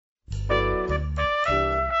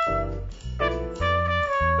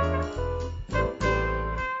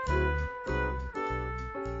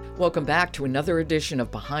Welcome back to another edition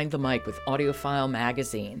of Behind the Mic with AudioFile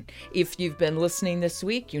Magazine. If you've been listening this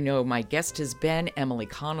week, you know my guest has been Emily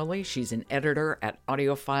Connolly. She's an editor at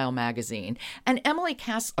AudioFile Magazine. And Emily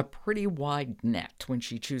casts a pretty wide net when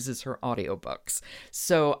she chooses her audiobooks.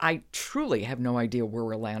 So I truly have no idea where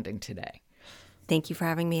we're landing today. Thank you for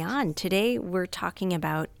having me on. Today we're talking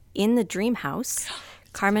about In the Dream House,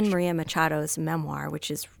 Carmen Maria Machado's memoir,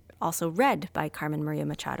 which is also read by Carmen Maria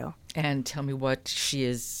Machado. And tell me what she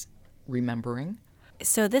is remembering.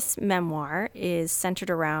 So this memoir is centered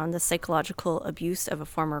around the psychological abuse of a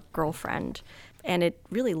former girlfriend, and it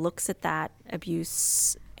really looks at that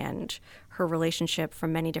abuse and her relationship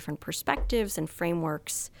from many different perspectives and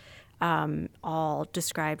frameworks, all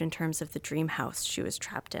described in terms of the dream house she was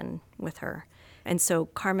trapped in with her. And so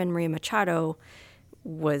Carmen Maria Machado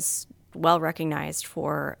was well recognized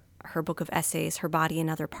for her book of essays, Her Body and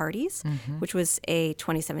Other Parties, which was a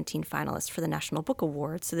 2017 finalist for the National Book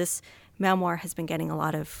Award. So this memoir has been getting a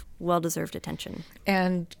lot of well-deserved attention.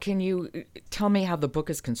 And can you tell me how the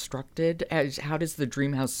book is constructed? How does the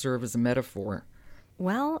dream house serve as a metaphor?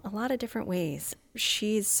 Well, a lot of different ways.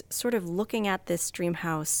 She's sort of looking at this dream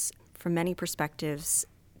house from many perspectives.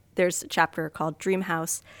 There's a chapter called Dream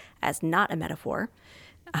House as Not a Metaphor.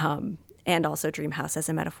 And also Dream House as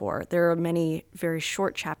a metaphor. There are many very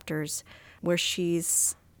short chapters where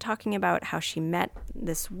she's talking about how she met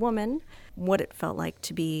this woman, what it felt like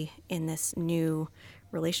to be in this new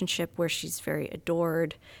relationship where she's very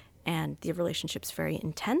adored and the relationship's very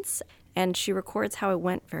intense. And she records how it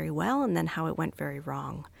went very well and then how it went very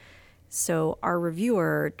wrong. So our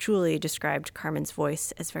reviewer, Julie, described Carmen's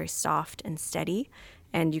voice as very soft and steady,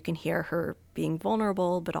 and you can hear her being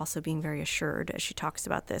vulnerable but also being very assured as she talks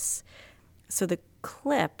about this. So the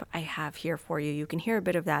clip I have here for you, you can hear a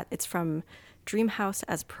bit of that. It's from Dream House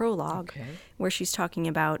as prologue, where she's talking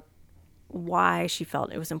about why she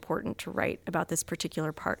felt it was important to write about this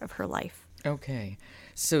particular part of her life. Okay.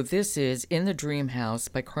 So this is In the Dream House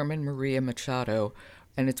by Carmen Maria Machado,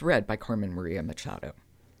 and it's read by Carmen Maria Machado.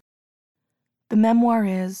 The memoir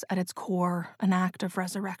is, at its core, an act of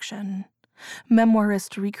resurrection.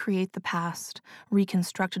 Memoirists recreate the past,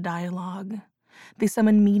 reconstruct dialogue. They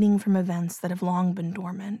summon meaning from events that have long been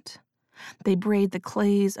dormant. They braid the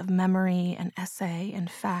clays of memory and essay and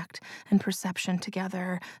fact and perception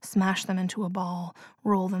together, smash them into a ball,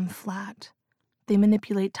 roll them flat. They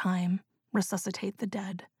manipulate time, resuscitate the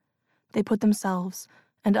dead. They put themselves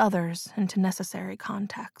and others into necessary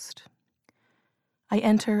context. I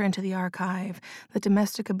enter into the archive that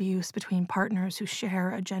domestic abuse between partners who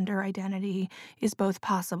share a gender identity is both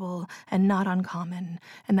possible and not uncommon,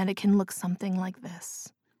 and that it can look something like this.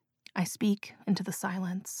 I speak into the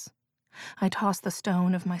silence. I toss the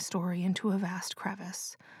stone of my story into a vast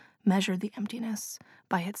crevice, measure the emptiness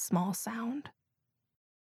by its small sound.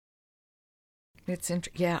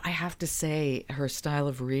 Yeah, I have to say, her style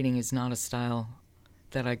of reading is not a style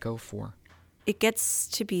that I go for. It gets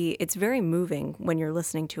to be, it's very moving when you're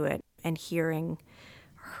listening to it and hearing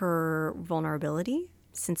her vulnerability,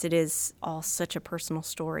 since it is all such a personal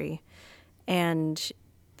story. And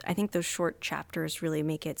I think those short chapters really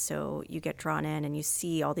make it so you get drawn in and you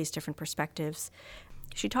see all these different perspectives.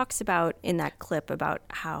 She talks about, in that clip, about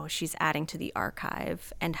how she's adding to the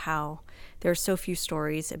archive and how there are so few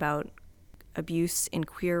stories about abuse in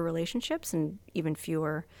queer relationships and even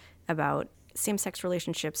fewer about same-sex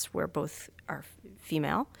relationships where both are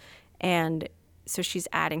female. And so she's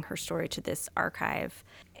adding her story to this archive.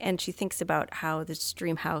 And she thinks about how this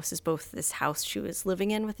dream house is both this house she was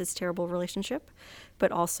living in with this terrible relationship,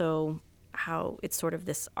 but also how it's sort of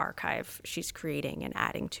this archive she's creating and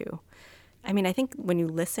adding to. I mean, I think when you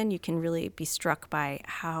listen, you can really be struck by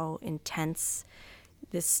how intense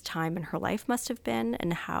this time in her life must have been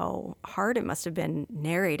and how hard it must have been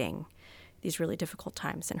narrating these really difficult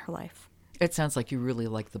times in her life. It sounds like you really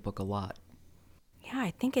like the book a lot. Yeah, I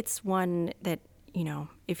think it's one that, you know,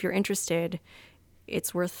 if you're interested,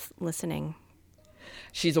 it's worth listening.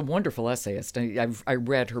 She's a wonderful essayist. I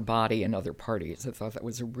read Her Body and Other Parties. I thought that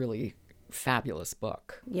was a really fabulous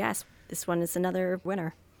book. Yes, this one is another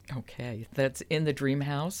winner. Okay, that's In the Dream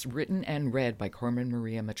House, written and read by Carmen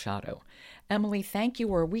Maria Machado. Emily, thank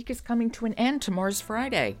you. Our week is coming to an end. Tomorrow's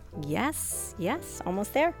Friday. Yes,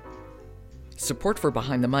 almost there. Support for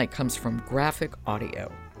Behind the Mic comes from Graphic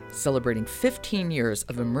Audio, celebrating 15 years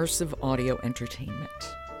of immersive audio entertainment.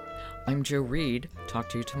 I'm Jo Reed. Talk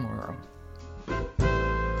to you tomorrow.